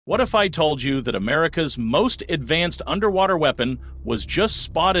What if I told you that America's most advanced underwater weapon was just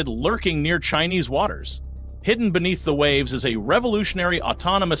spotted lurking near Chinese waters? Hidden beneath the waves is a revolutionary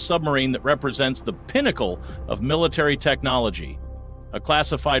autonomous submarine that represents the pinnacle of military technology. A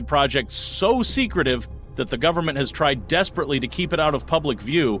classified project so secretive that the government has tried desperately to keep it out of public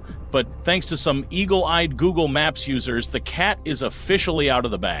view, but thanks to some eagle-eyed Google Maps users, the cat is officially out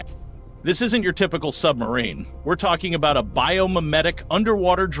of the bag. This isn't your typical submarine. We're talking about a biomimetic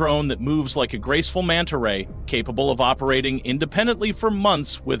underwater drone that moves like a graceful manta ray, capable of operating independently for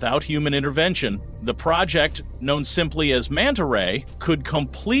months without human intervention. The project, known simply as Manta Ray, could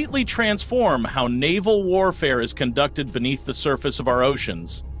completely transform how naval warfare is conducted beneath the surface of our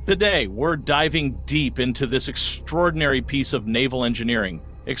oceans. Today, we're diving deep into this extraordinary piece of naval engineering,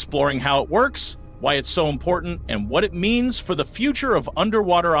 exploring how it works, why it's so important, and what it means for the future of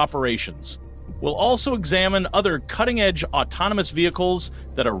underwater operations. We'll also examine other cutting-edge autonomous vehicles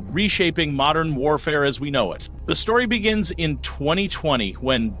that are reshaping modern warfare as we know it. The story begins in 2020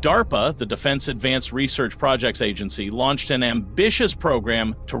 when DARPA, the Defense Advanced Research Projects Agency, launched an ambitious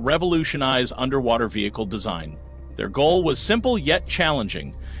program to revolutionize underwater vehicle design. Their goal was simple yet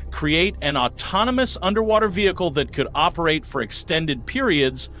challenging: create an autonomous underwater vehicle that could operate for extended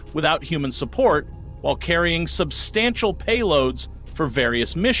periods without human support while carrying substantial payloads for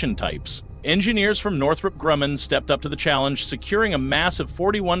various mission types. Engineers from Northrop Grumman stepped up to the challenge, securing a massive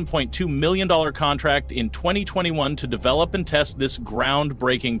 $41.2 million contract in 2021 to develop and test this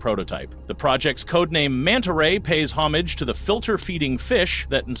groundbreaking prototype. The project's codename Manta Ray pays homage to the filter-feeding fish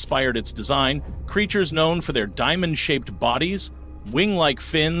that inspired its design, creatures known for their diamond-shaped bodies, wing-like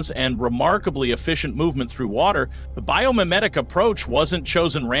fins, and remarkably efficient movement through water. The biomimetic approach wasn't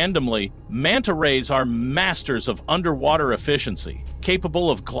chosen randomly. Manta rays are masters of underwater efficiency,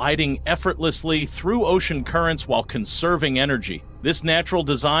 capable of gliding effortlessly through ocean currents while conserving energy. This natural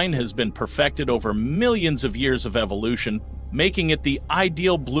design has been perfected over millions of years of evolution, making it the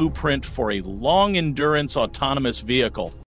ideal blueprint for a long-endurance autonomous vehicle.